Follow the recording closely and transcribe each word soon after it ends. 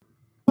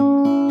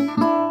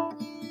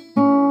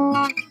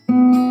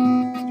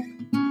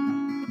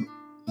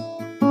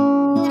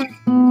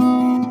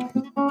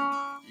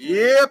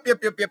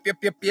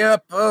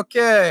Yep.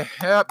 Okay.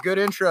 Yep. Good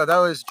intro. That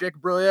was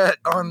Jacob Brilliant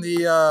on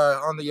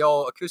the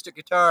old acoustic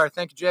guitar.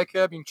 Thank you,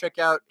 Jacob. You can check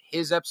out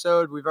his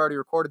episode. We've already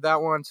recorded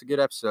that one. It's a good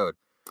episode.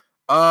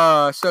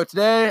 So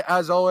today,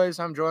 as always,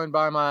 I'm joined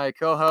by my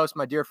co-host,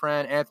 my dear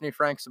friend Anthony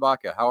Frank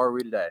Sabaka. How are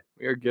we today?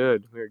 We're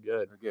good. We're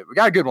good. We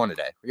got a good one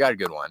today.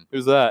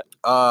 Who's that?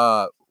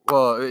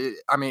 Well,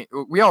 I mean,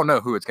 we all know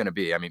who it's going to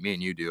be. I mean, me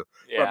and you do.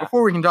 Yeah. But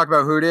before we can talk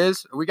about who it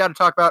is, we got to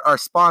talk about our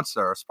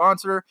sponsor. Our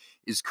sponsor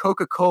is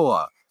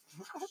Coca-Cola.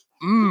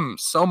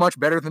 So much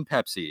better than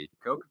Pepsi.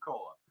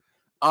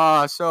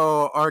 Coca-Cola.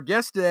 So our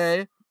guest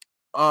today,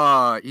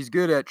 he's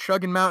good at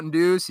chugging Mountain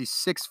Dews. He's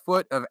 6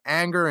 foot of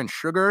anger and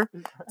sugar.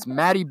 It's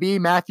Matty B.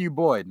 Matthew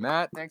Boyd.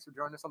 Matt, thanks for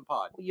joining us on the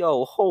pod.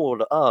 Yo,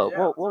 hold up.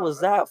 Yeah, what was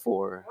that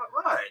for?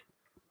 What?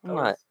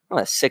 I'm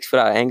not 6 foot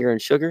out of anger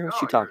and sugar.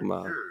 What you talking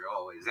about? You're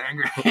always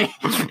angry.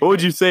 What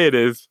would you say it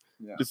is?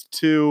 Yeah. Just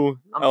two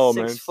I'm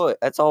elements. 6 foot.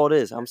 That's all it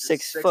is. I'm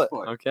 6 foot.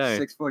 Okay.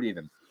 6 foot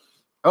even.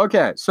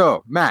 Okay,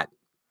 so Matt.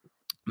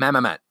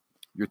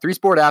 You're a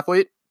 3-sport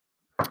athlete.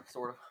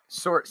 Sort of.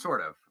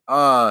 Sort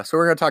of. So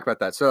we're gonna talk about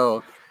that.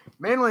 So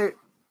mainly,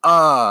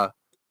 a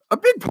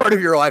big part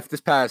of your life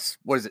this past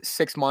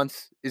 6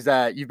 months is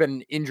that you've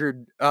been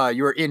injured.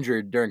 You were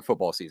injured during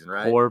football season,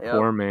 right? Poor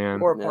Yep. man.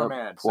 Poor Yep,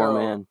 man. Poor So,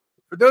 man.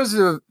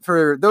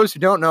 For those who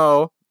don't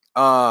know,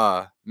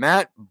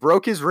 Matt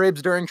broke his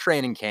ribs during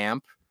training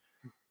camp.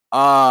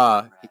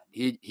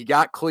 He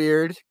got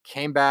cleared,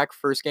 came back,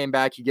 first game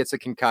back, he gets a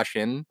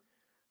concussion.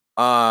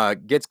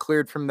 Gets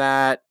cleared from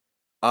that.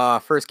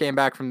 First game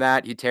back from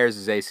that, he tears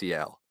his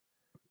ACL.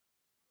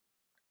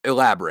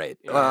 Elaborate.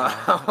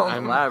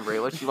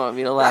 Elaborate. What you want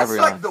me to That's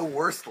elaborate like on? the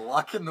worst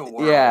luck in the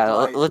world. Yeah,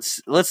 like-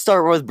 let's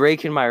start with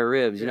breaking my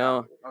ribs. You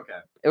know,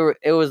 Okay.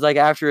 it was like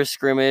after a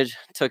scrimmage,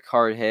 took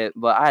hard hit,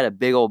 but I had a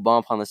big old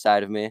bump on the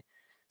side of me,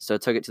 so I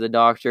took it to the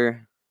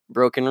doctor.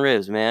 Broken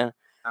ribs, man.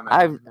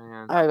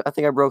 Man. I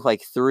think I broke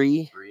like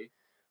 3. 3.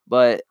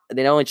 But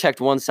they only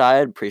checked one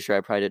side. Pretty sure I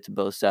probably did it to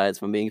both sides,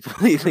 if I'm being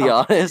completely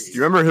honest. Do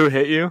you remember who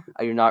hit you?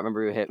 I do not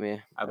remember who hit me.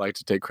 I'd like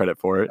to take credit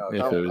for it. Oh,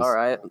 if oh, it was. All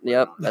right.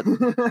 Yep.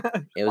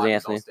 It was Anthony. It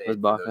was For those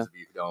Baca. of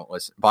you who don't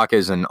listen, Baca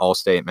is an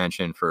all-state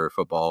mention for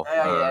football.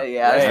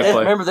 Yeah. play-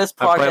 Remember this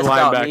I play podcast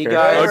about me, linebacker.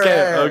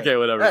 guys? Okay,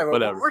 whatever. Hey,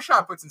 whatever. We're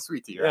shot puts and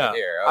sweet tea right Yeah.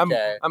 here. I'm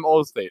Okay.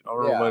 all state.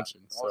 Honorable Yeah, mention.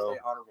 So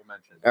All-state honorable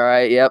mention. All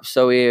right. Yep.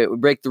 So we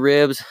break the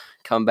ribs,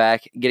 come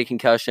back, get a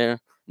concussion.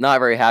 Not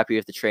very happy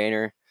with the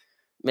trainer.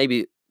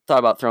 Maybe thought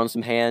about throwing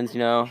some hands, you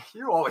know.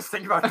 You always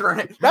think about throwing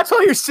it. That's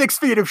why you're 6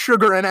 feet of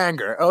sugar and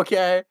anger,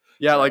 okay?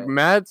 yeah, like Right.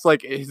 Matt's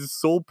like his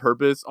sole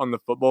purpose on the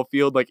football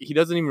field. Like he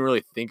doesn't even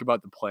really think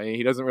about the play.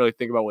 He doesn't really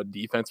think about what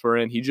defense we're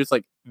in. He's just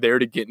like there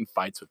to get in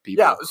fights with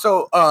people. Yeah,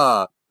 so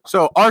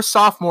our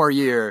sophomore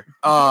year,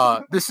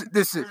 this is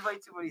way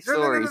too many No, no,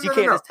 no, stories. no, You no,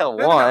 can't no. just tell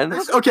No, one.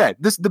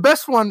 the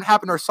best one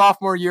happened our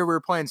sophomore year. We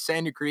were playing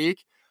Sandy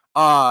Creek.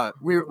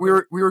 We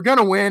were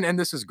gonna win, and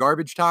this is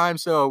garbage time,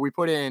 so we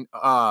put in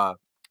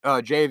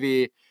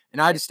JV,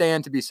 and I had to stay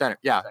in to be center.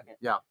 Yeah.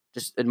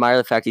 Just admire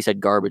the fact he said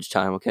garbage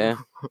time, okay?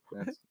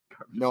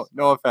 No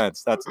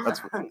offense. That's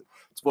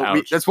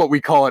Ouch. that's what we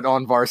call it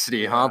on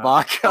varsity, huh, Yeah.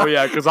 Bach? Oh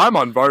yeah, because I'm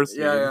on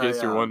varsity. Yeah, in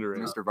case you're yeah.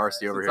 wondering. Mr.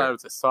 Varsity over Since I here.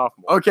 was a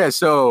sophomore. Okay,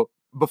 so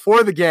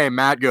before the game,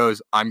 Matt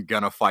goes, "I'm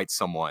gonna fight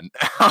someone."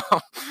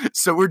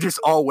 So we're just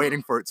all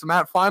waiting for it. So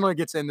Matt finally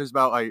gets in. There's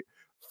about like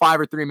 5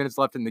 or 3 minutes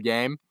left in the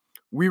game.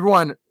 We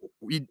run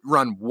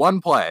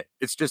one play.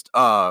 It's just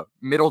a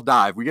middle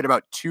dive. We get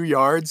about 2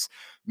 yards.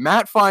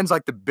 Matt finds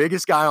like the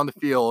biggest guy on the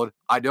field.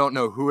 I don't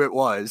know who it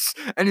was.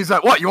 And he's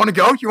like, "What? You want to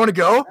go? You want to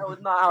go?" That was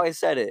not how I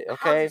said it,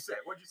 okay?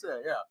 What'd you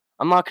say? Yeah.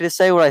 I'm not going to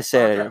say what I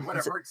said. Okay,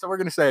 whatever. So we're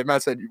going to say,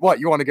 Matt said, "What?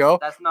 You want to go?"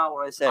 That's not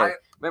what I said. I-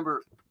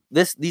 Remember,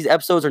 these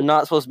episodes are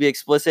not supposed to be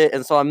explicit,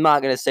 and so I'm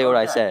not going to say what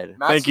I Okay. said.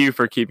 Matt Thank said- you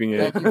for keeping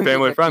it Thank you for family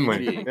keeping it friendly.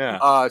 PG.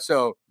 Yeah.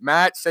 So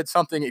Matt said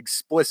something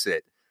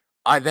explicit.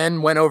 I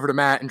then went over to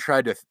Matt and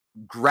tried to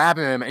grab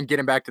him and get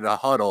him back to the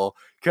huddle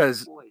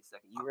because Wait a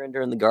second. You were in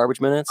during the garbage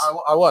minutes?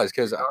 I was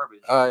because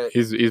Garbage.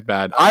 He's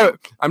bad. Oh.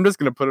 I'm just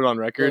gonna put it on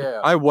record. Yeah.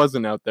 I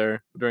wasn't out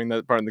there during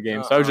that part of the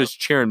game, so I was Uh-uh. just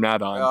cheering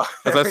Matt on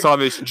as I saw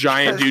this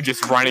giant dude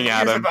just running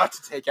at He was him. about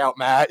to take out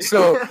Matt.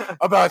 So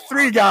about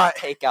 3 guys.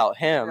 Take out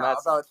him. Yeah,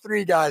 That's about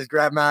 3 guys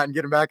grab Matt and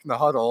get him back in the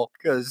huddle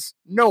because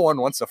no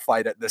one wants to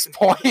fight at this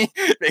point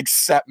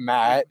except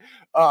Matt,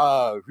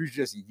 who's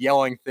just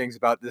yelling things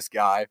about this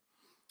guy.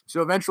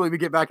 So eventually we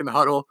get back in the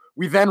huddle.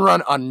 We then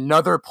run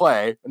another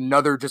play,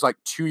 another just like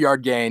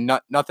 2-yard gain,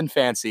 nothing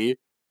fancy.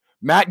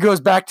 Matt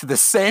goes back to the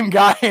same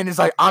guy and is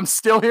like, "I'm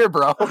still here,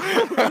 bro."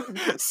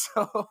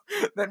 So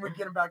then we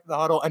get him back to the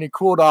huddle and he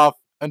cooled off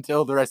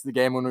until the rest of the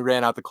game when we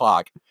ran out the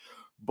clock.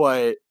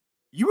 But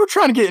you were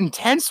trying to get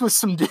intense with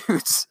some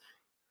dudes.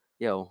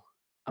 Yo,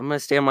 I'm going to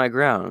stand my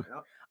ground.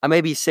 Yep. I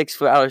may be 6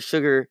 foot out of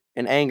sugar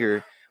and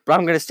anger, but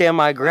I'm going to stand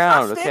my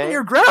ground, Not standing okay?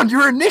 your ground.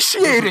 You're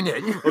initiating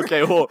it.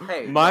 Okay, well,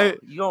 Hey, my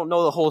you don't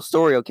know the whole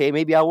story, okay?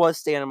 Maybe I was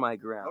standing my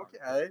ground.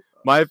 Okay.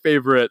 my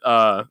favorite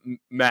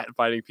Matt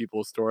fighting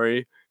people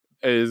story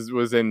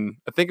was in,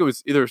 I think it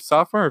was either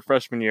sophomore or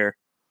freshman year.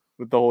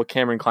 with the whole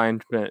Cameron Klein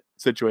Ooh,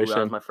 situation.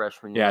 that was my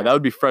freshman year. Yeah, that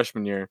would be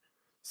freshman year.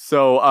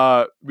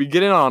 So we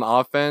get in on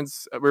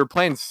offense. We were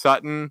playing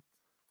Sutton.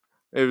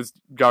 It was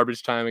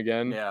garbage time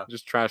again. Yeah.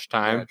 Just trash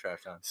time. Yeah,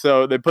 trash time.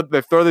 So they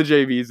throw the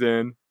JVs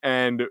in,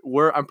 and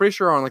I'm pretty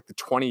sure on like the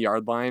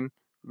 20-yard line.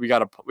 We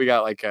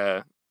got like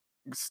a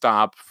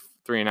stop,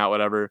 3 and out,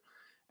 whatever.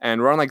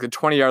 And we're on like the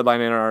 20-yard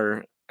line in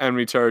our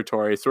enemy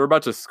territory. So we're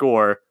about to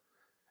score.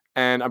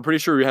 And I'm pretty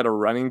sure we had a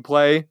running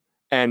play,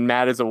 and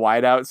Matt is a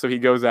wideout, so he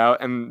goes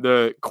out, and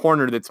the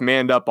corner that's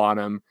manned up on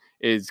him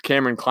is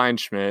Cameron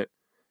Kleinschmidt.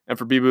 And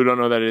for people who don't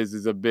know who that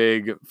is a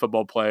big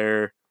football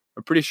player.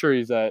 I'm pretty sure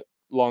he's at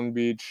Long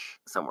Beach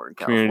somewhere in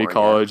Community California.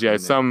 College. Yeah,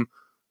 Yeah.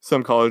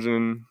 some college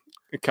in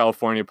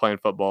California playing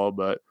football,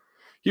 but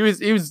he was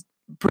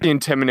pretty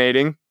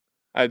intimidating,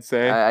 I'd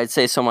say. I'd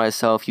say so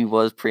myself. He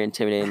was pretty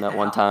intimidating that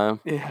one time.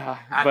 Yeah,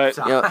 At but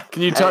the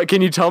you know, time.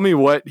 can you tell me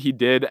what he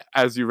did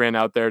as you ran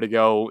out there to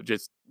go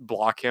just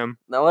block him?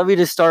 Now let me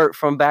just start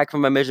from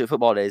my midget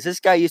football days. This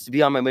guy used to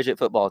be on my midget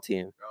football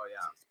team. Oh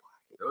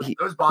yeah. He-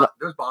 Those bonds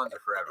are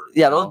forever.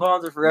 Yeah, you those know?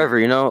 bonds are forever,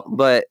 you know.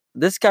 But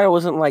this guy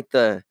wasn't like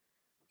the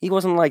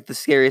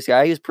scariest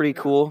guy. He was pretty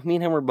cool. Me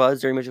and him were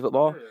buds during midget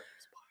football.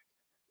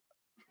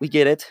 We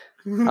get it.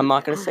 I'm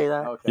not gonna say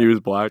that. Okay. He was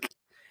black.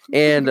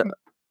 And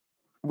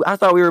I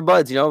thought we were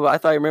buds, you know, but I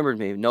thought he remembered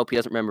me. Nope, he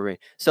doesn't remember me.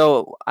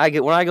 So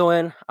when I go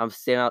in, I'm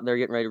standing out there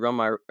getting ready to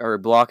run or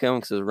block him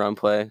because it was a run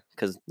play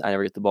because I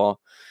never get the ball.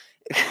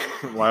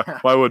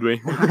 Why would we?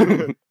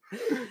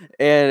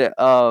 And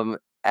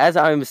as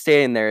I'm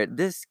standing there,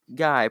 this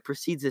guy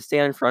proceeds to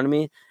stand in front of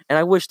me, and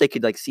I wish they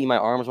could like see my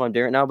arms while I'm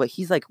doing it now, but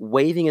he's like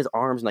waving his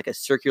arms in like a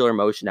circular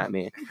motion at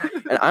me,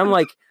 and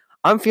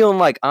I'm feeling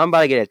like I'm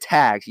about to get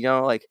attacked, you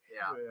know, like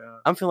Yeah.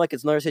 I'm feeling like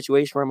it's another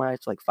situation where I might have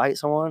to like fight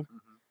someone.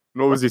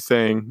 What was he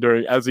saying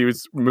as he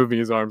was moving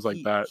his arms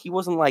like that? He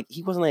wasn't like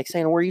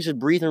saying a word. He's just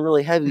breathing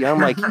really heavy. I'm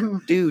like,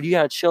 dude, you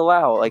gotta chill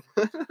out. Like,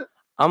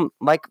 I'm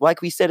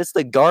like we said, it's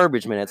the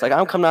garbage minutes. Like,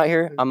 I'm coming out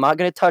here. I'm not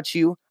gonna touch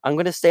you. I'm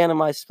gonna stand in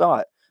my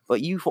spot. But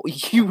you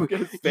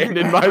Stand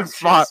in my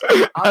spot.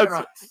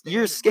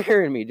 you're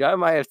scaring me. Dude. I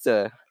might have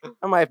to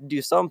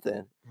do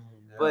something.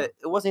 But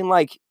it wasn't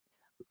like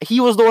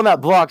he was the one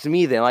that blocked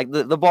me. Then, like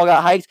the ball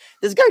got hiked.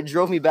 This guy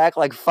drove me back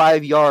like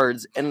 5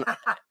 yards, and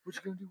What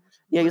you gonna do?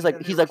 yeah, he's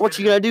like, what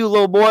you gonna do,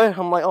 little boy?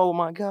 I'm like, oh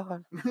my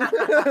god.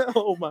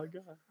 Oh my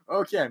god.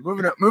 Okay,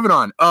 moving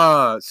on.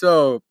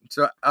 So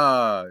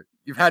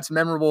you've had some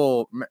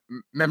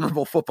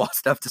memorable football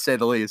stuff to say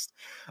the least.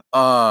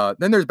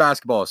 Then there's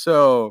basketball.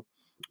 So,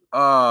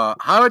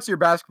 highlights of your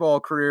basketball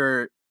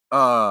career.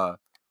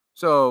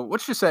 So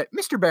let's just say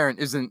Mr. Barrett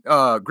isn't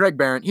Greg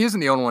Barrett. He isn't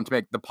the only one to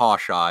make the paw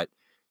shot.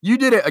 You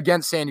did it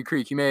against Sandy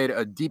Creek. You made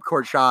a deep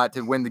court shot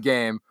to win the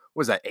game.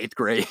 What was that, 8th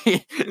grade?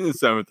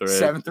 7th or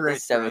 8th. 7th or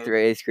 8th. Seventh or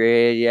eighth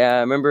grade. Yeah, I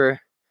remember.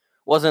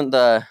 Wasn't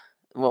a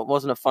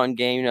fun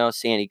game, you know.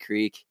 Sandy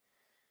Creek.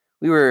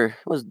 It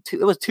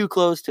was too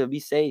close to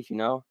be safe, you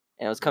know.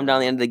 And it was come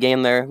down the end of the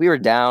game. There, we were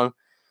down.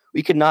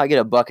 We could not get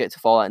a bucket to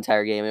fall that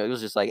entire game. It was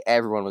just like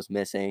everyone was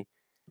missing.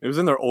 It was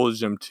in their old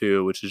gym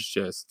too, which is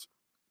just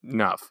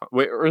not fun.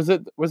 Wait, or was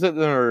it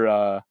their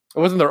it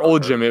wasn't their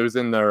old gym, it was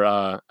in their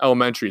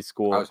elementary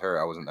school. I was hurt.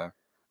 I wasn't there.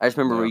 I just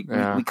remember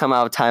Yeah. we come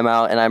out of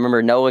timeout, and I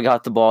remember Noah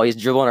got the ball. He's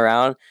dribbling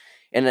around,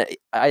 and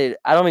I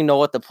don't even know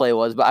what the play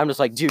was, but I'm just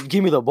like, dude,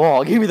 give me the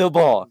ball, give me the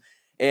ball.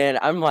 And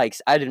I'm like,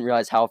 I didn't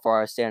realize how far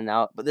I was standing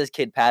out, but this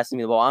kid passing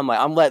me the ball. I'm like,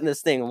 I'm letting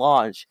this thing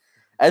launch.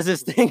 As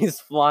this thing is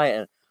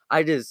flying,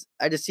 I just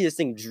see this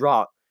thing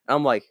drop. And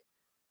I'm like,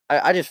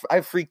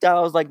 I freaked out.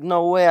 I was like,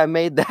 no way I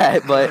made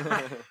that. But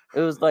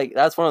it was like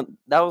that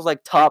was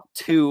like top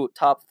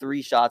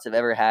 3 shots I've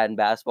ever had in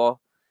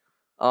basketball.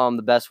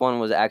 The best one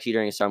was actually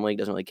during a summer league,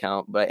 doesn't really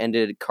count, but I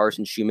ended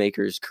Carson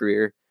Shoemaker's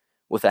career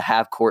with a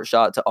half court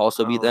shot to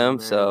also beat them. man.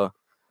 So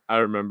I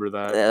remember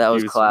that. Yeah, that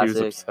was He classic.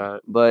 was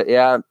upset. but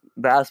yeah,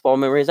 basketball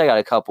memories, I got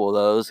a couple of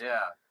those. Yeah.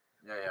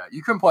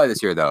 You couldn't play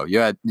this year though. You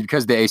had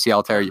because the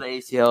ACL tear. The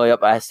ACL,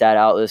 yep, I sat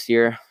out this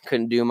year.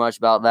 Couldn't do much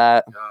about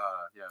that.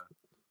 Yeah.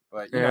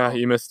 But Yeah,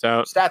 you missed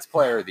out. stats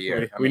player of the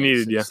year. We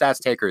needed you. Stats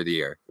taker of the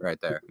year, right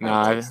there.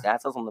 Nah, I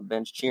was on the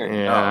bench cheering.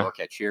 Yeah. Oh,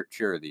 okay. Cheer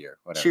of the year.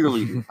 Whatever.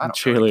 Cheerleader. I don't go to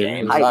Cheerleader.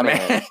 games. Hype I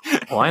man. mean-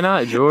 Why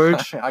not,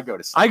 George? I go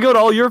to. I go to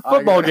all your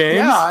football games.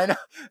 Yeah, I know,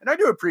 and I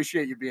do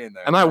appreciate you being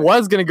there. And I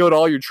was gonna go to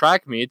all your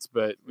track meets,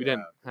 but we Yeah,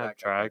 didn't that have guy.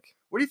 track.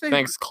 What do you think?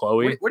 Thanks,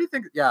 Chloe. What do you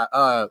think? Yeah.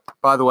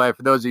 By the way,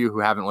 for those of you who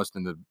haven't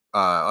listened to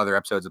other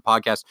episodes of the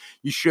podcast,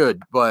 you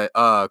should. But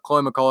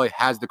Chloe McCauley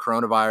has the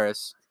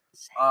coronavirus.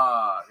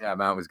 Yeah,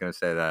 Matt was gonna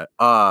say that.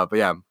 But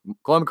yeah,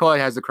 Chloe McCauley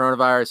has the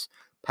coronavirus.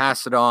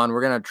 Pass it on.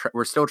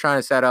 We're still trying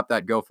to set up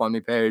that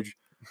GoFundMe page.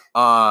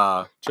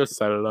 Just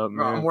set it up, I'm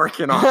man.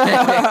 working on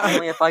it.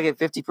 Only if I get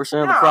 50% of the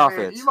Yeah, I mean,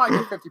 profits. you might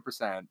get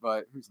 50%,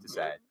 but who's to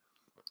say?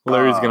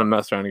 Larry's Uh, gonna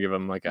mess around and give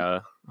him like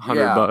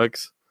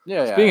 $100.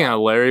 Yeah. Yeah. Speaking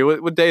of Larry,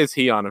 what day is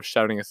he on of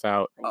shouting us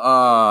out?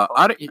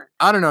 I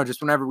don't know.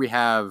 Just whenever we do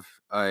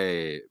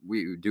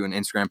an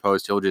Instagram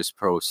post, he'll just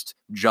post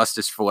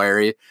Justice for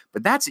Larry,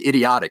 but that's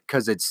idiotic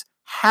because it's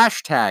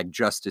hashtag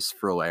justice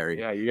for Larry.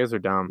 Yeah, you guys are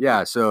dumb.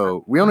 Yeah,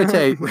 so we only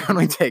take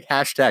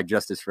hashtag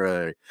justice for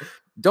Larry.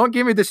 Don't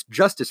give me this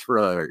justice for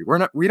Larry.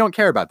 We don't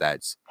care about that.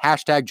 It's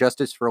hashtag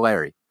justice for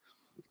Larry.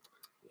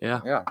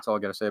 Yeah. Yeah, that's all I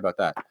gotta say about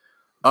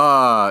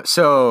that.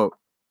 So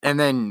and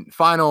then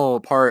final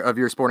part of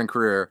your sporting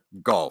career,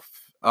 golf.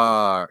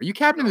 Are you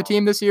captain of the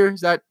team this year?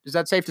 Is that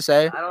safe to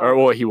say? Or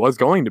well, he was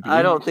going to be.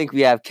 I don't think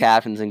we have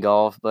captains in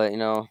golf, but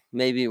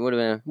maybe it would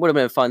have been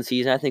a fun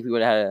season. I think we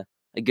would have had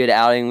a good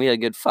outing. We had a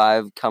good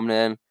 5 coming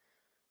in.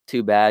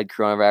 Too bad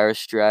coronavirus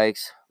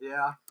strikes.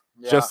 Yeah.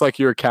 Just like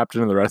you're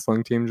captain of the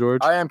wrestling team,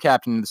 George. I am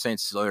captain of the St.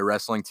 Cecilia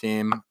wrestling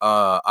team.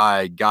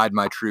 I guide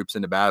my troops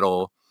into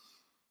battle.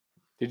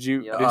 Did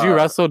you Yeah.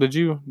 wrestle? Did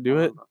you do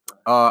it?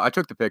 I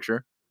took the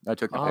picture. I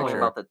took the Oh. Only picture.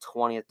 about the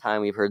 20th time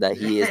we've heard that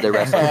he is the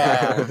wrestling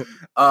captain.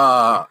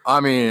 I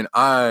mean,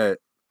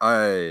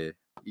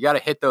 you got to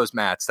hit those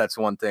mats. That's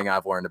one thing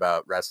I've learned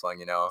about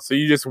wrestling. So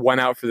you just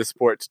went out for the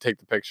sport to take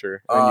the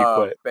picture and then you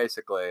quit.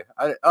 Basically.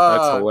 That's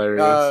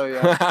hilarious.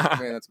 Yeah. I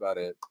mean, that's about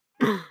it.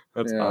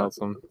 That's Yeah.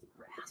 awesome.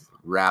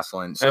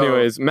 Wrestling. So,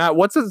 Anyways, Matt,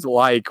 what's it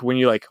like when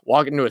you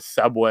walk into a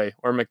Subway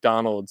or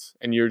McDonald's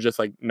and you're just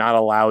not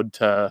allowed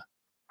to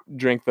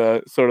drink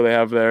the soda they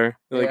have there?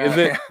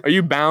 Are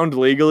you bound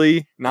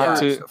legally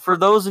not Yeah. to? For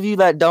those of you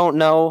that don't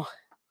know,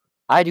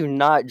 I do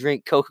not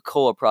drink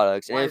Coca-Cola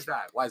products. And why if is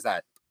that? Why is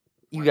that?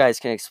 you guys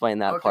can explain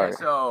that Okay, part.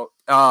 so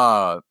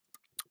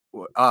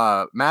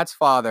Matt's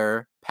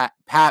father,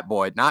 Pat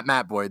Boyd, not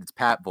Matt Boyd, it's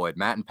Pat Boyd,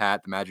 Matt and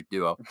Pat, the magic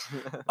duo.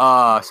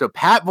 So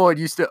Pat Boyd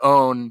used to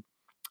own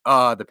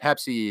the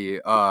Pepsi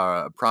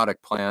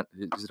product plant.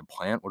 Is it a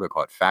plant? What do I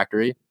call it?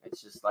 Factory?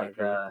 It's just like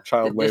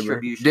Child labor.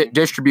 distribution.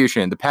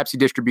 Distribution. The Pepsi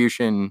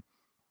distribution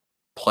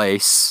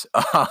place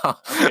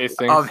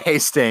Hastings. of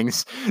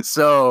Hastings.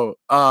 So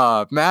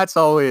Matt's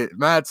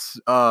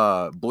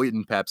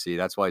bleeding Pepsi.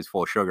 That's why he's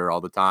full of sugar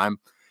all the time.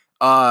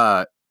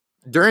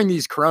 During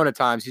these Corona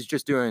times, he's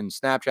just doing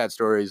Snapchat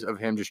stories of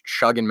him just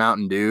chugging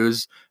Mountain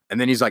Dews, and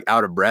then he's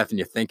out of breath, and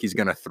you think he's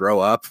gonna throw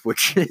up,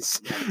 which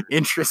is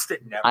interesting.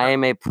 Never. I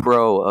am a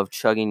pro of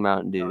chugging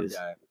Mountain Dews.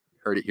 Okay.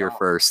 Heard it here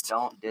first.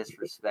 Don't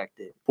disrespect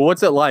it. But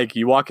what's it like?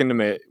 You walk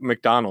into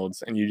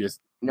McDonald's and you just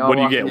No, what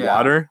do you get? yeah.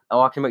 Water? I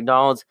walk in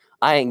McDonald's.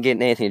 I ain't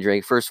getting anything to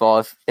drink. First of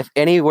all, if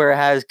anywhere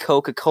has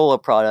Coca-Cola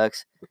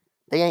products,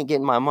 they ain't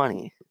getting my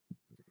money.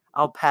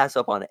 I'll pass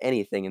up on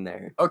anything in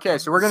there. Okay,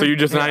 so we're gonna. So you're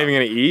just not even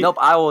gonna eat? Nope,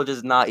 I will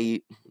just not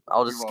eat.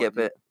 I'll just You skip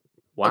won't it.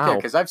 Wow. Okay,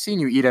 because I've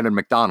seen you eat at a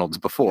McDonald's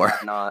before.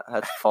 I'm not.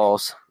 That's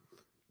false.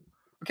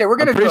 Okay, we're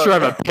gonna. I'm pretty do sure I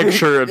have a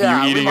picture of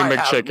Yeah, you we eating a might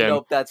have. McChicken.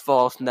 Nope, that's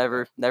false.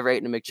 Never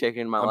ate a McChicken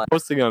in my I'm life.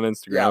 posting it on Yeah.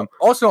 Instagram.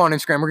 Also on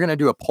Instagram, we're gonna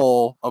do a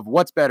poll of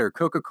what's better,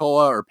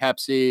 Coca-Cola or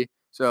Pepsi.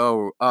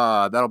 So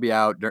that'll be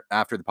out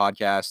after the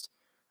podcast.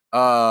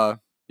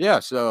 Yeah.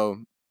 So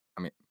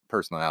I mean,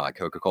 personally, I like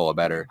Coca-Cola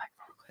better.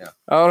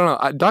 I don't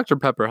know. Dr.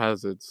 Pepper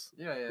has its.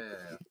 Yeah. Hey,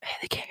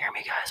 they can't hear me,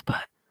 guys,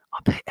 but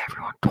I'll pay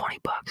everyone $20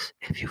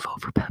 if you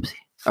vote for Pepsi.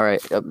 All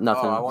right, nothing.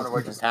 Oh, I wonder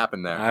what just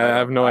happened there. I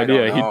have no I don't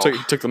idea. He know.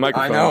 took the I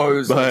microphone. know it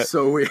was But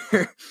so weird.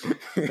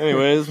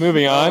 anyways,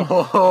 moving on.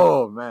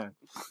 Oh man,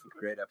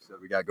 great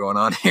episode we got going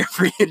on here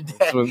for you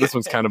today. This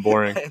one's kind of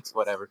boring. It's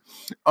whatever.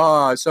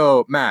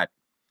 So Matt,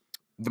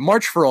 the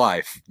March for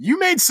Life. You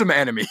made some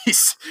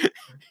enemies.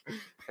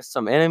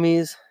 Some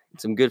enemies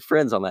and some good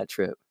friends on that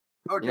trip.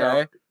 Okay.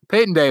 Yeah.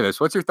 Peyton Davis,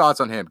 what's your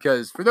thoughts on him?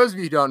 Because for those of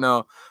you who don't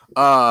know,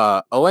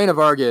 Elena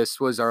Vargas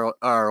was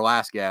our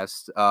last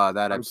guest.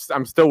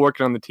 I'm still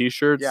working on the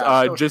t-shirts. Yeah,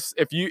 I'm still- Just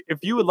if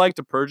you would like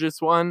to purchase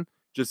one,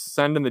 just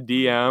send in the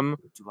DM.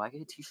 Do I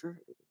get a T-shirt?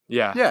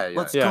 Yeah. yeah.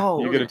 Let's Yeah, go.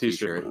 you You'll get a get a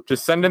t-shirt.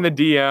 Just send in the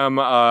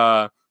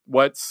DM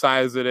what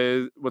size it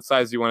is, what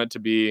size you want it to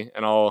be,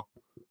 and I'll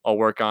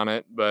work on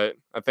it. But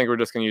I think we're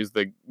just gonna use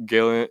the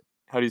Gildan.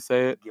 How do you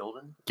say it?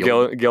 Gildan?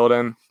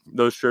 Gildan.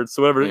 Those shirts.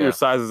 So whatever Yeah. your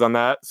size is on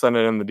that, send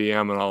it in the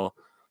DM and I'll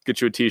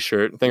get you a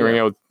t-shirt. I think we're Yeah.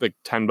 gonna go with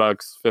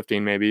 $10,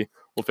 15 maybe.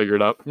 We'll figure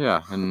it out.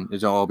 Yeah, and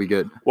it'll all be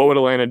good. What would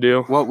Elena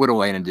do? What would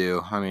Elena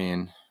do? I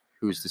mean,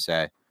 who's to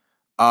say?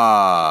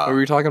 What were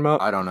you talking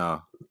about? I don't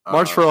know.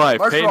 March for Life,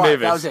 March Peyton for Life.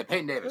 Davis. That was it.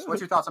 Peyton Davis.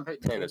 What's your thoughts on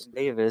Peyton Davis?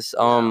 Davis.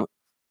 All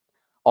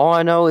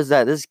I know is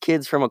that this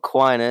kid's from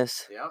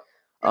Aquinas. Yep.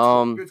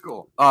 Good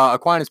school.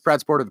 Aquinas, proud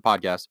supporter of the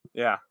podcast.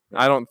 Yeah.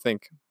 I don't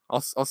think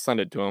I'll send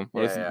it to him.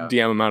 I'll Yeah, just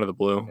yeah. DM him out of the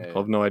blue. Yeah,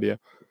 I'll have no idea.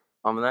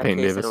 In that Peyton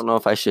case, I Davis. don't know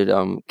if I should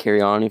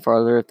carry on any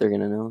farther if they're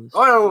gonna know this.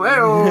 Oh,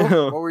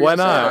 Why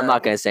not? I'm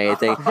not gonna say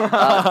anything.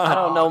 I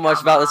don't know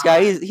much about this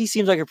guy. He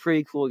seems like a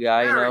pretty cool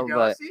guy,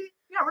 but See?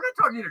 Yeah, we're not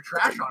talking to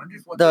trash on him.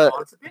 Just what's The- the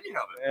honest opinion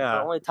of it. the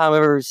Yeah. only time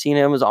I've ever seen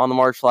him was on the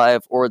March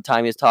Live or the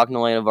time he was talking to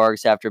Elena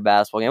Vargas after a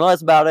basketball game. Well,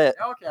 that's about it.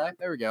 Okay,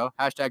 there we go.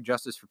 Hashtag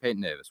justice for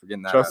Peyton Davis. We're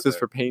getting that. Justice out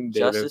for Peyton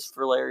Justice Davis.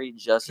 for Larry.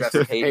 Justice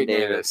there. for Peyton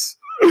Davis.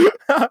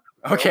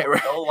 Okay, we're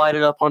Go light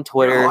it up on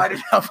Twitter. light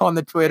it up on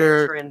the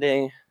Twitter.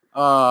 Trending.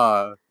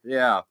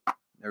 Yeah.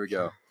 There we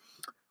go.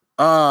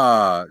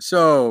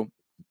 So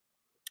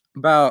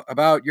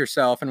about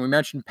yourself, and we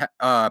mentioned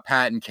Pat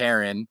and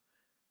Karen.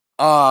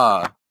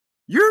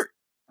 You're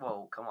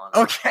Whoa, come on.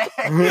 okay.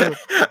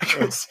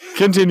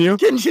 Continue.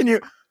 Continue.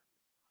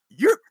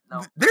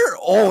 No. they're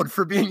old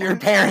for being your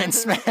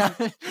parents, man.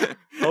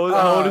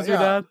 How old is your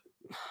yeah. dad?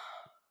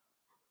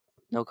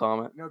 No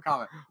comment. No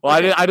comment. Well,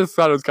 Okay. I just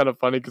thought it was kind of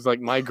funny because like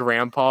my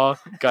grandpa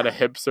got a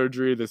hip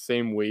surgery the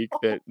same week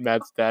that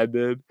Matt's dad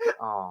did.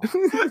 Oh,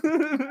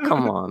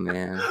 come on,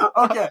 man.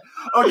 Okay.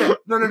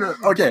 No.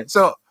 Okay,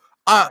 so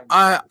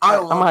I I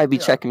might be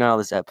yeah. checking out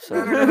this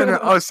episode. No.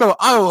 Oh, so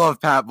I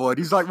love Pat Boyd.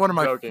 He's like one of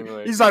my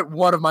Jokingly. he's like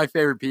one of my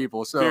favorite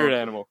people. So Spirit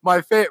animal.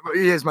 my favorite,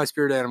 he is my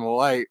spirit animal.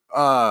 Like,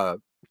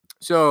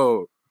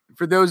 so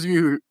for those of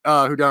you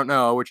who don't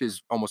know, which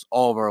is almost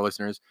all of our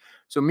listeners,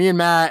 so me and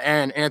Matt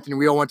and Anthony,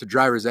 we all went to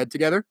driver's ed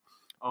together.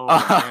 Oh,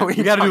 man. we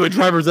got to do a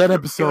driver's ed We'll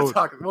episode.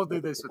 we'll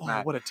do this with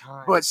Matt. What a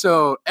time. But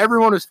so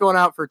everyone was filling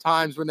out for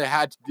times when they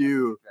had to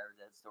do.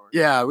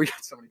 Yeah, we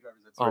got so many driver's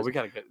ed Oh, stories. we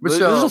gotta get. But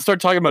Let's so- just start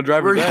talking about We're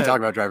driver's gonna ed. talk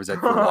about driver's ed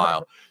for a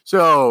while.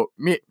 So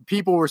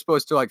people were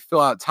supposed to like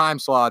fill out time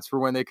slots for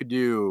when they could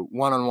do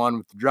one-on-one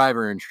with the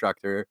driver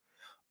instructor.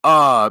 Me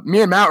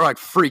and Matt were like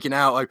freaking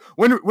out, like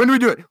when do we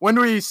do it? When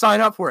do we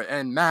sign up for it?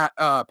 And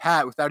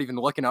Pat, without even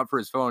looking up for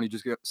his phone, he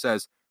just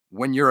says,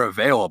 "When you're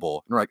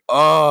available." And we're like,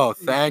 "Oh,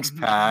 thanks,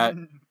 Pat."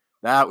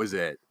 That was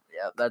it.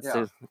 Yeah, that's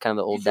Yeah. kind of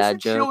the old He's just dad a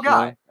chill joke.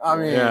 guy. I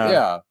mean, Yeah.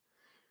 yeah.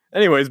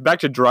 Anyways, back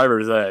to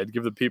driver's ed.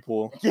 Give the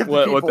people Give the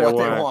what people they what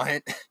want. they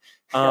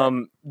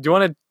want. Do you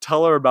want to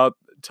tell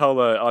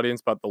the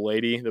audience about the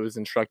lady that was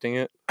instructing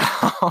it?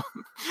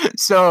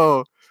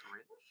 So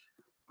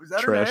was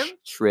that her Trish. name?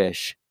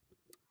 Trish.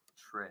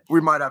 We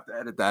might have to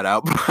edit that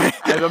out. but-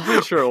 I'm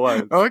pretty sure it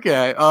was.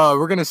 Okay.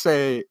 We're gonna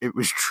say it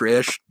was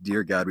Trish.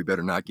 Dear God, we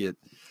better not get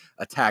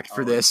attacked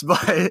for Oh. this.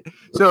 But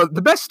so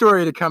the best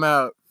story to come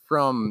out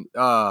from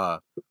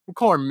we'll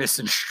call her Miss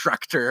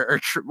Instructor or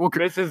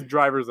Mrs.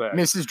 Driver's ed.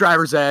 Mrs.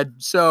 Driver's Ed.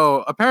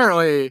 So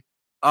apparently,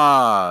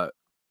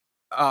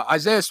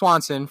 Isaiah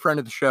Swanson, friend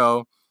of the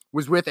show,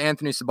 was with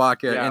Anthony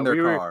Sabaka in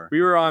their car.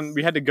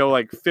 We had to go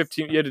like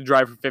 15. You had to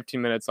drive for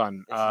 15 minutes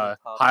on It's in the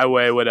pub.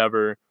 highway,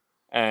 whatever.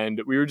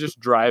 And we were just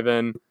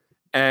driving.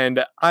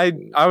 And I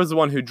was the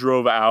one who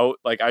drove out.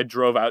 Like I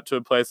drove out to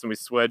a place and we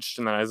switched.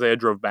 And then Isaiah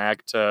drove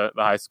back to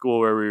the high school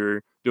where we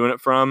were doing it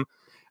from.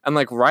 And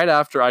like right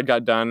after I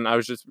got done,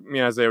 me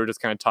and Isaiah were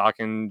just kind of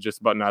talking just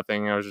about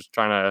nothing. I was just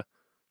trying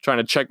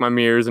to check my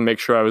mirrors and make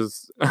sure I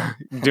was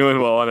doing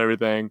well and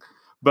everything.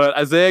 But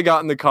Isaiah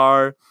got in the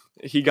car.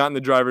 He got in the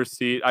driver's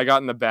seat. I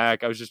got in the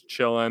back. I was just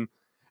chilling.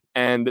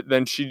 And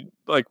then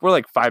we're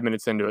like 5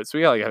 minutes into it. So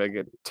we got like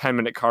a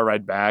 10-minute car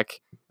ride back.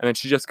 And then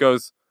she just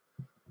goes,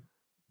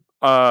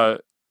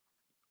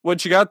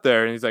 what you got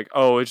there? And he's like,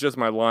 oh, it's just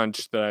my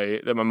lunch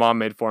that my mom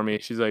made for me.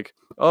 She's like,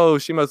 oh,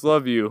 she must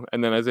love you.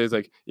 And then Isaiah's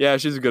like, yeah,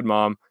 she's a good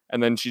mom.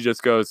 And then she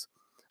just goes,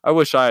 I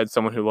wish I had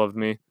someone who loved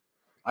me.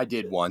 I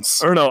did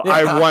once. Or no, Yeah.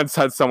 I once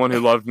had someone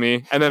who loved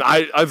me. And then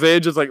Isaiah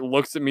just like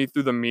looks at me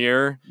through the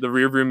rear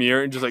view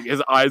mirror, and just like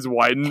his eyes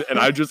widen, and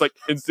I just like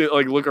instantly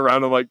like look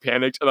around and like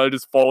panicked, and I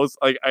just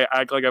I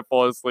act like I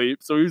fall asleep.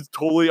 So he was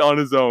totally on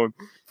his own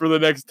for the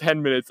next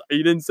 10 minutes. He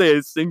didn't say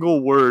a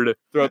single word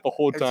throughout the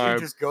whole And time.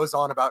 she just goes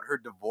on about her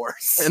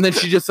divorce. And then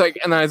she just like,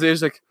 and then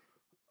Isaiah's like,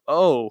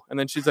 oh, and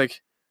then she's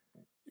like,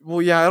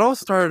 well, yeah, it all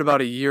started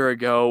about a year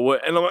ago.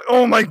 And I'm like,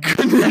 oh my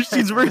goodness,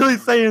 she's really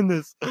saying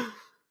this.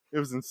 It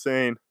was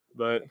insane,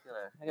 but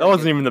that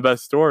wasn't even the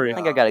best story. I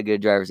think I got a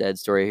good driver's ed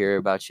story here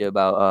about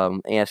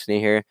Anthony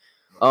here.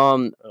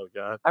 Oh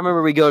god, I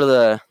remember we go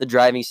to the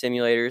driving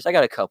simulators. I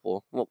got a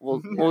couple.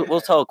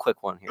 We'll tell a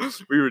quick one here.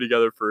 we were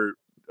together for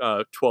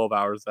 12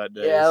 hours that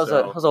day. Yeah, it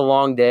so. was a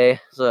long day. It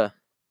was a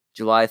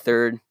July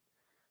 3rd.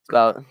 It's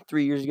about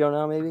 3 years ago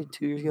now, maybe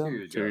 2 years ago. 2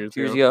 years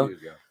 2 years ago.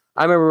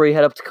 I remember we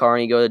head up to car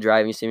and you go to the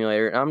driving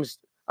simulator, and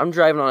I'm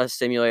driving on a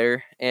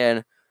simulator,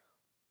 and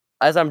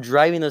as I'm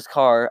driving this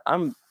car,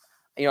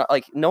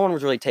 like no one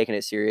was really taking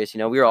it serious.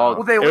 We were all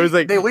Well, they It was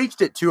like- they leaked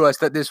it to us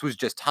that this was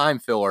just time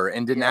filler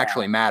and didn't Yeah.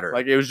 actually matter.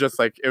 Like it was just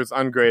like it was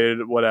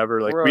ungraded,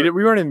 whatever. Like We're-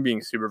 we weren't even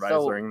being supervised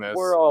so during this.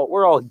 we're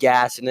all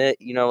gassing it.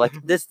 Like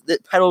the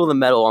pedal to the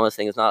metal on this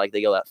thing is not like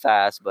they go that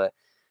fast, but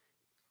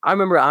I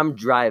remember I'm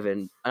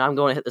driving and I'm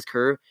going to hit this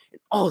curve,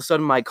 and all of a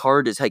sudden my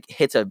car just like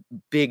hits a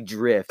big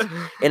drift,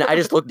 and I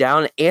just look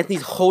down and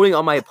Anthony's holding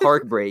on my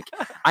park brake.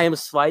 I am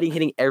sliding,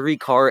 hitting every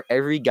car,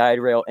 every guide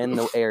rail in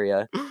the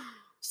area.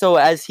 So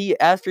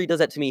after he does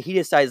that to me, he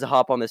decides to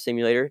hop on the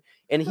simulator,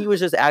 and he was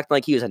just acting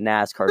like he was a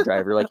NASCAR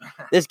driver. Like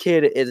this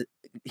kid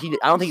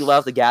I don't think he let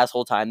off the gas the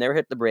whole time. Never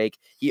hit the brake.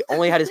 He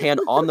only had his hand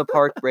on the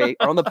park brake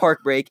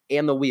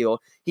and the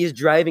wheel. He's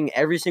driving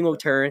every single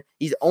turn.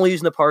 He's only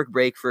using the park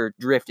brake for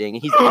drifting.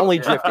 He's only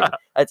drifting.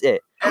 That's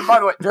it. And by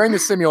the way, during the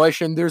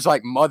simulation, there's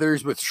like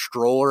mothers with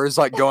strollers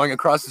like going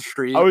across the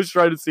street. I was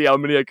trying to see how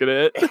many I could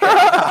hit.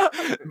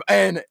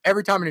 And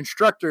every time an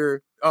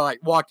instructor like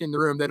walked in the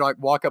room, they'd like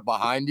walk up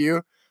behind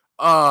you.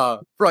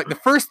 For like the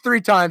first 3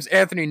 times,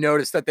 Anthony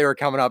noticed that they were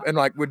coming up and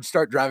like would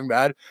start driving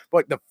bad,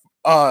 but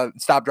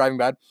stop driving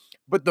bad.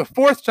 But the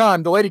 4th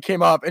time, the lady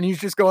came up and he's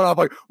just going off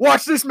like,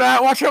 "Watch this,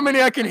 Matt. Watch how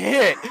many I can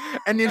hit."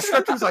 And the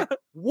instructor was like,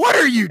 "What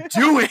are you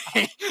doing?"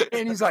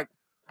 And he's like,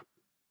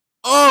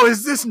 oh,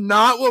 is this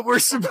not what we're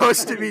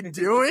supposed to be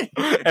doing?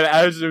 And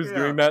as it was Yeah.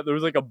 doing that, there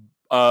was like a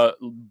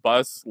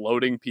bus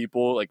loading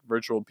people, like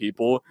virtual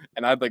people,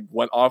 and I like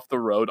went off the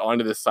road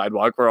onto the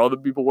sidewalk where all the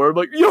people were. I'm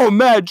like, yo,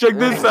 Matt, check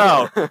this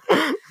out.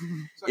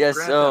 It's like Yeah,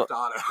 Grand so- Theft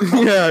Auto.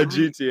 Yeah, We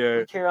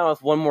GTA. carry on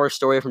with one more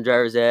story from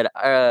driver's ed.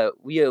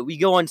 We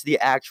go into the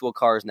actual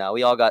cars now.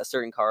 We all got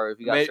certain cars.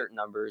 We got They- certain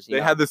numbers.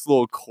 They had this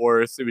little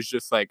course. It was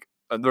just like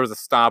there was a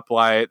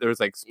stoplight. There was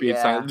like speed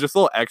Yeah. sign, just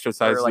little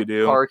exercises like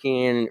you do.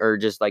 parking or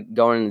just like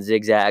going in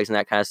zigzags and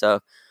that kind of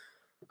stuff.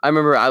 I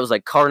remember I was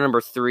like car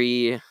number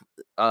 3.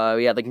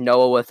 We had like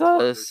Noah with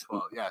us.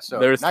 Yeah, so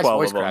There's nice 12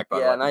 voice of 'em. crack, by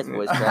the Yeah, way. nice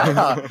voice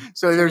crack.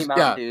 So there's Too many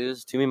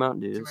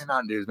Mountain too Dews. many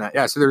Mountain Dews, man.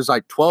 Yeah, so there's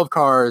like 12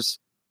 cars,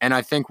 and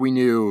I think we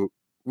knew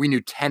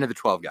 10 of the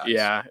 12 guys.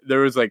 Yeah,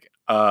 there was like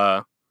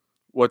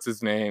what's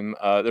his name?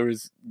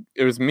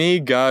 It was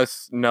me,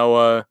 Gus,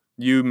 Noah,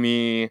 you,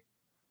 me,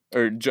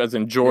 or as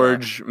in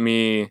George,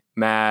 me,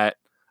 Matt,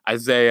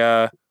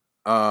 Isaiah,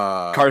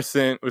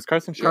 Carson. Was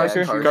Carson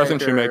Shoemaker? Carson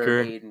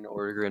Shoemaker. Aiden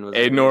Oregon was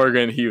Aiden there.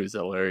 Oregon, he was He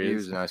hilarious.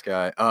 was a nice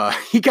guy.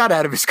 He got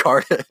out of his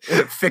car to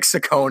fix a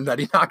cone that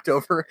he knocked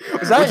over. Was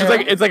Which that is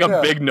like him? it's like a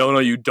Yeah. big no-no.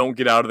 You don't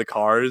get out of the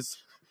cars.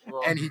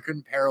 Well, And he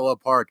couldn't parallel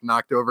park,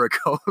 knocked over a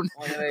cone. well,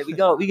 anyway, we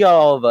got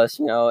all of us,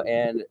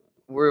 and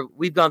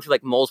we've gone through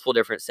like multiple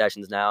different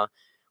sessions now.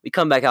 We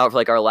come back out for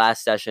like our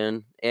last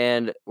session,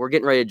 and we're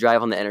getting ready to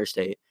drive on the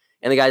interstate.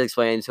 And the guy's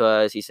explaining to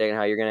us, he's saying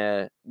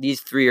how these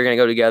 3 are gonna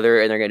go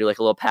together and they're gonna do like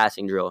a little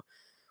passing drill.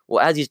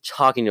 Well, as he's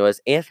talking to us,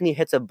 Anthony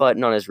hits a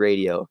button on his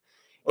radio.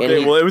 And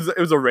Okay, he- well it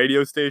was a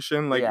radio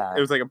station. Like Yeah. it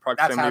was like a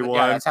That's how, proximity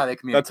one. that's how they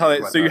communicate. That's how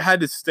they. with So you us. had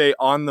to stay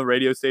on the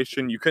radio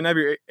station. You couldn't have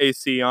your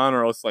AC on,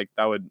 or else like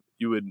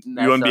you wouldn't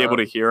Mess be able up.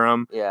 to hear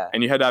them. yeah.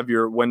 And you had to have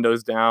your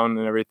windows down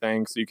and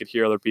everything so you could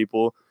hear other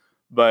people.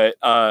 But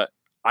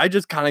I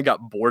just kind of got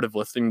bored of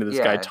listening to this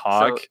guy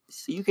talk.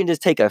 So you can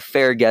just take a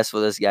fair guess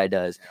what this guy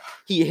does.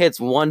 He hits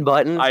one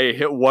button. I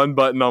hit one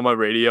button on my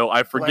radio.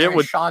 I forget Blaring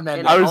what. Shawn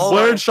Mendes. I was all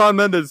blaring I- Shawn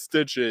Mendes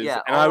Stitches, Yeah,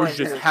 and I all was I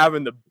just did-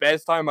 having the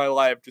best time of my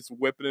life, just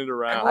whipping it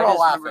around. we're I all just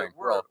laughing. remember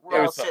We're all- we're it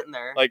all was so- sitting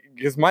there. Like,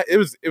 cause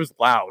it was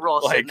loud. We're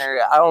all like, sitting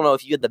there. I don't know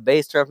if you get the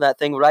bass turn from that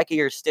thing, but I could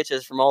hear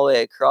Stitches from all the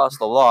way across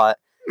the lot.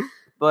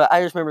 But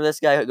I just remember this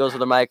guy who goes with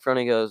the microphone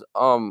and he goes,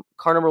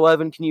 car number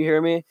 11, can you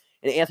hear me?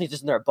 And Anthony's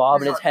just in there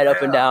bobbing He's his like, head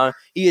up and "Yeah." down.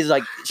 He is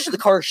like, the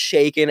car's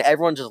shaking.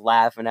 Everyone's just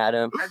laughing at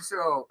him. And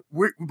so,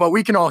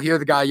 we can all hear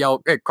the guy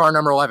yell, "Hey, car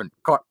number 11,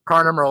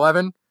 car number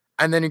 11."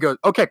 And then he goes,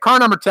 "Okay, car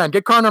number 10,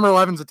 get car number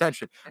 11's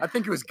attention." I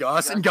think it was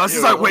Gus, and Gus It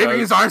is like was waving Gus.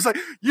 his arms, like,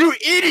 "You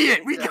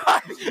idiot, we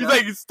got it." He's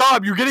like,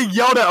 "Stop! You're getting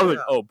yelled at." I was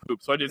like, Yeah. "Oh,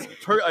 poop!" So I just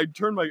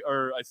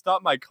I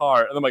stopped my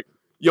car, and I'm like,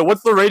 "Yo,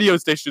 what's the radio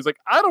station?" He's like,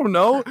 "I don't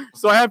know."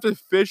 So I have to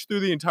fish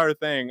through the entire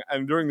thing,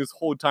 and during this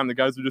whole time, the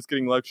guys are just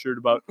getting lectured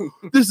about,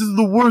 "This is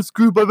the worst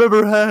group I've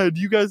ever had.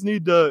 You guys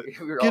need to."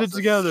 We were Get all it so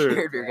together.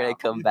 scared we were going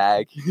to come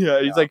back. Yeah,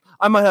 he's Yeah. like,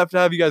 "I might have to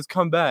have you guys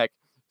come back."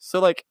 So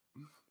like,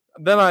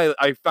 then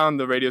I found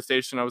the radio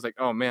station. I was like,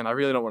 "Oh man, I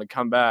really don't want to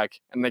come back."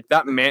 And like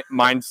that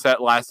mindset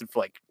lasted for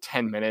like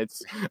 10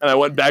 minutes, and I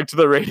went back to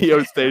the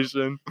radio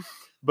station.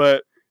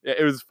 But yeah,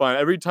 it was fun.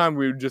 Every time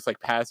we would just like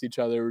pass each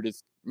other, we're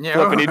just Yeah,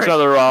 flipping each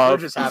other We're off,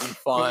 just having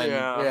fun.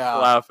 Yeah.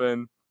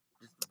 laughing.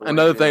 Boys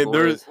Another being thing,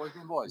 there boys. was- Boys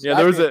being boys. Yeah, Guys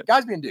there was being-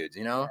 guys being dudes,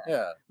 you know?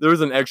 Yeah. There was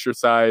an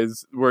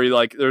exercise where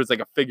there was like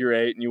a figure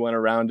 8, and you went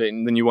around it,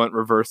 and then you went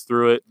reverse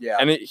through it. Yeah.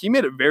 And he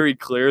made it very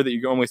clear that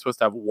you're only supposed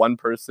to have one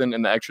person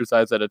in the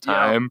exercise at a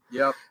time.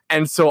 Yep.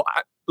 And so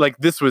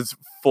this was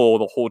full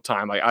the whole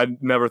time. Like I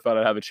never thought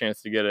I'd have a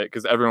chance to get it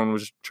because everyone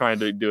was trying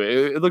to do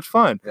it. It looked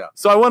fun. Yeah.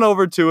 So I went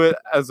over to it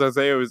as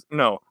Isaiah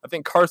I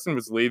think Carson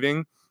was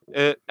leaving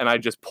it, and I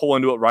just pull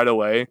into it right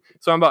away.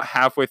 So I'm about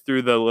halfway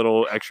through the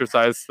little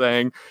exercise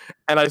thing,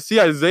 and I see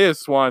Isaiah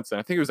Swanson.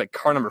 I think it was like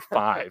car number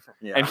 5,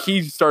 Yeah. and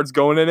he starts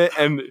going in it,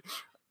 and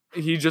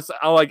he just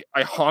I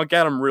honk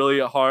at him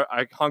really hard.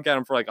 I honk at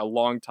him for like a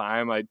long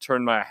time. I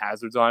turn my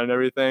hazards on and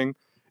everything.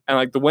 And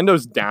like the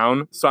window's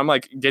down, so I'm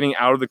like getting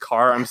out of the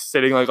car. I'm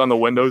sitting like on the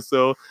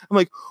windowsill. I'm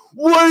like,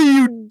 "What are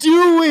you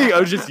doing?" I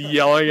was just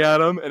yelling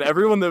at him, and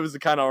everyone that was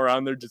kind of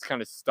around there just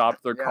kind of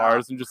stopped their Yeah.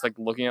 cars and just like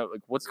looking at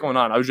like what's going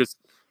on. I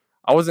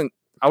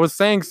was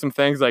saying some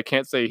things I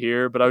can't say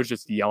here, but I was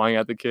just yelling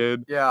at the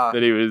kid Yeah.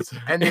 that he was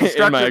And the in my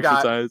instructor guy-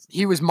 exercise.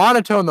 He was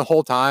monotone the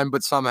whole time,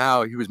 but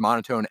somehow he was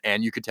monotone,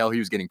 and you could tell he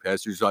was getting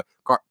pissed. He was like,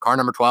 "Car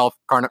number 12,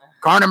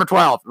 car number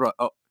 12."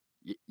 Oh,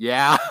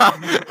 yeah.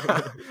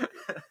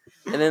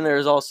 And then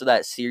there's also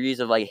that series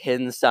of like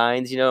hidden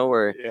signs,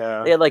 where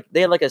Yeah.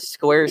 they had like a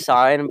square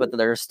sign, but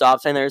there's a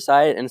stop sign on their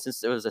side. And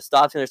since it was a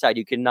stop sign on their side,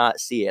 you could not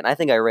see it. And I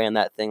think I ran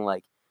that thing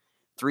like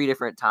 3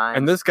 different times.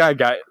 And this guy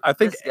got, I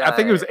think This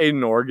it was guy-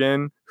 Aiden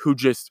Oregon who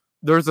just,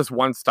 there was this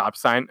one stop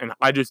sign, and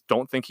I just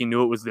don't think he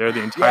knew it was there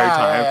the entire Yeah,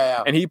 time.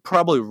 yeah. And he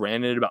probably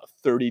ran it about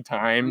 30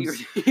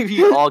 times.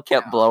 we all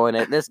kept blowing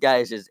it. And this guy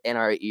is just in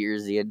our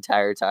ears the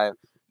entire time.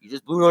 You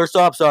just blew our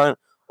stop sign.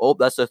 Oh,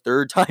 that's the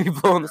 3rd time you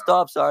blowing the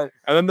stop sign.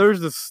 And then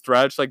there's this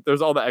stretch, like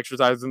there's all the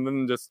exercise, and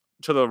then just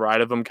to the right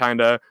of him, kind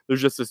of,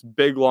 there's just this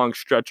big long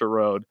stretch of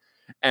road.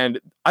 And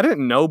I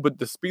didn't know, but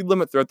the speed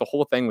limit throughout the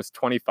whole thing was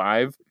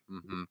 25.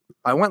 Mhm.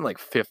 I went like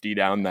 50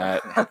 down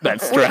that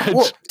Wait, stretch.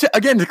 well,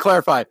 again, to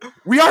clarify,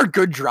 we are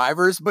good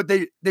drivers, but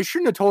they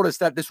shouldn't have told us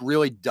that this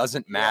really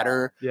doesn't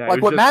matter. Yeah, it Like,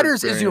 was what just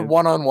matters is your experience.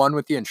 one-on-one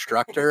with the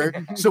instructor.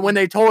 So when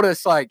they told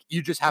us, like,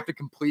 you just have to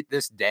complete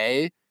this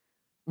day,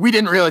 we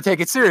didn't really take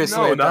it seriously.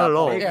 No, at not that at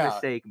all. point. Big Yeah.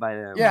 mistake by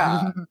them.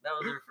 Yeah. That was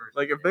their first.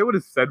 Like if they would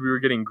have said we were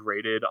getting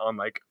graded on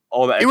like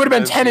all that, It would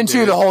have been 10 and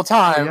 2 the whole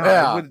time.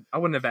 Yeah. I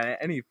wouldn't have had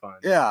any fun.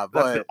 Yeah, That's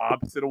but the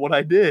opposite of what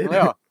I did.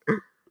 yeah.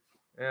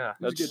 Yeah, It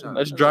was that's good.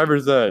 that's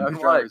driver's ed. That There's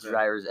was a lot of driver's ed.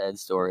 driver's ed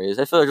stories.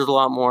 I feel like there's a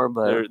lot more,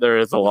 but There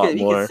is a lot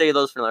you more. can say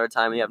those for another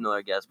time. We have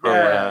another guest. Yeah,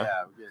 Probably.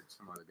 Yeah. we get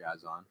some other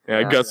guys on. Yeah,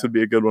 Yeah. Gus would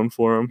be a good one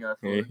for him. Gus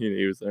Yeah, would.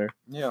 he was there.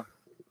 Yeah.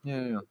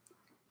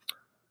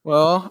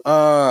 Well,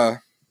 I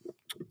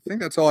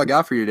think that's all I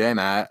got for you today,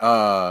 Matt.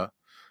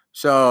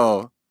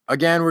 So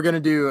again, we're gonna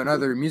do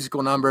another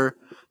musical number.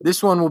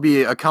 This one will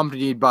be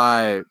accompanied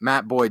by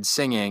Matt Boyd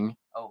singing.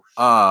 Oh, shit.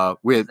 Does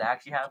With that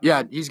actually happen?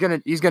 yeah, he's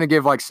gonna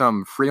give like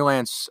some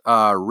freelance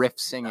riff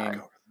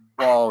singing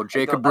while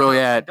Jacob I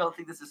Brilliant don't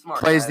think this is smart.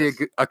 plays the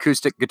guys.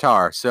 acoustic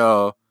guitar.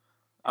 So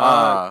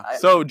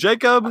So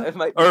Jacob I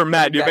might be or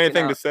Matt, do you have backing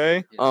anything to out.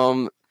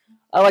 say?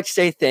 I'd like to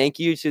say thank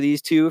you to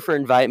these two for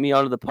inviting me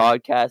onto the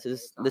podcast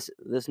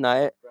this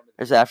night,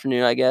 this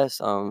afternoon, I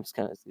guess. It's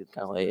kind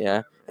of late,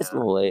 yeah. It's a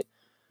little late,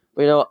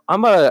 but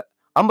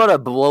I'm gonna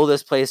blow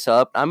this place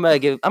up. I'm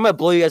gonna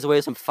blow you guys away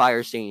with some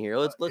fire singing here.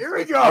 Let's Here we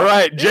let's- go. All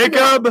right, Here we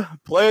go. Jacob,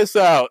 play us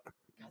out.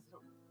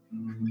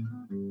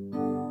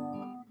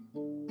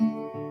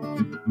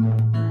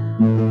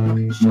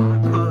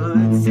 Shot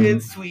puts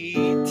and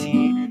sweet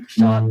tea.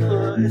 Shot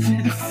puts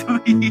and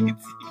sweet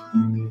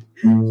tea.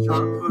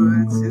 Shot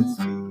puts and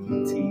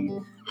sweet tea.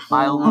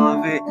 I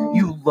love it.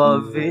 You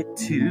love it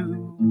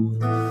too.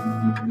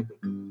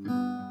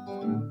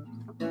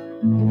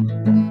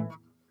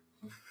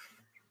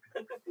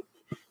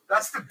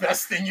 That's the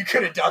best thing you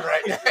could have done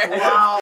right there. Wow.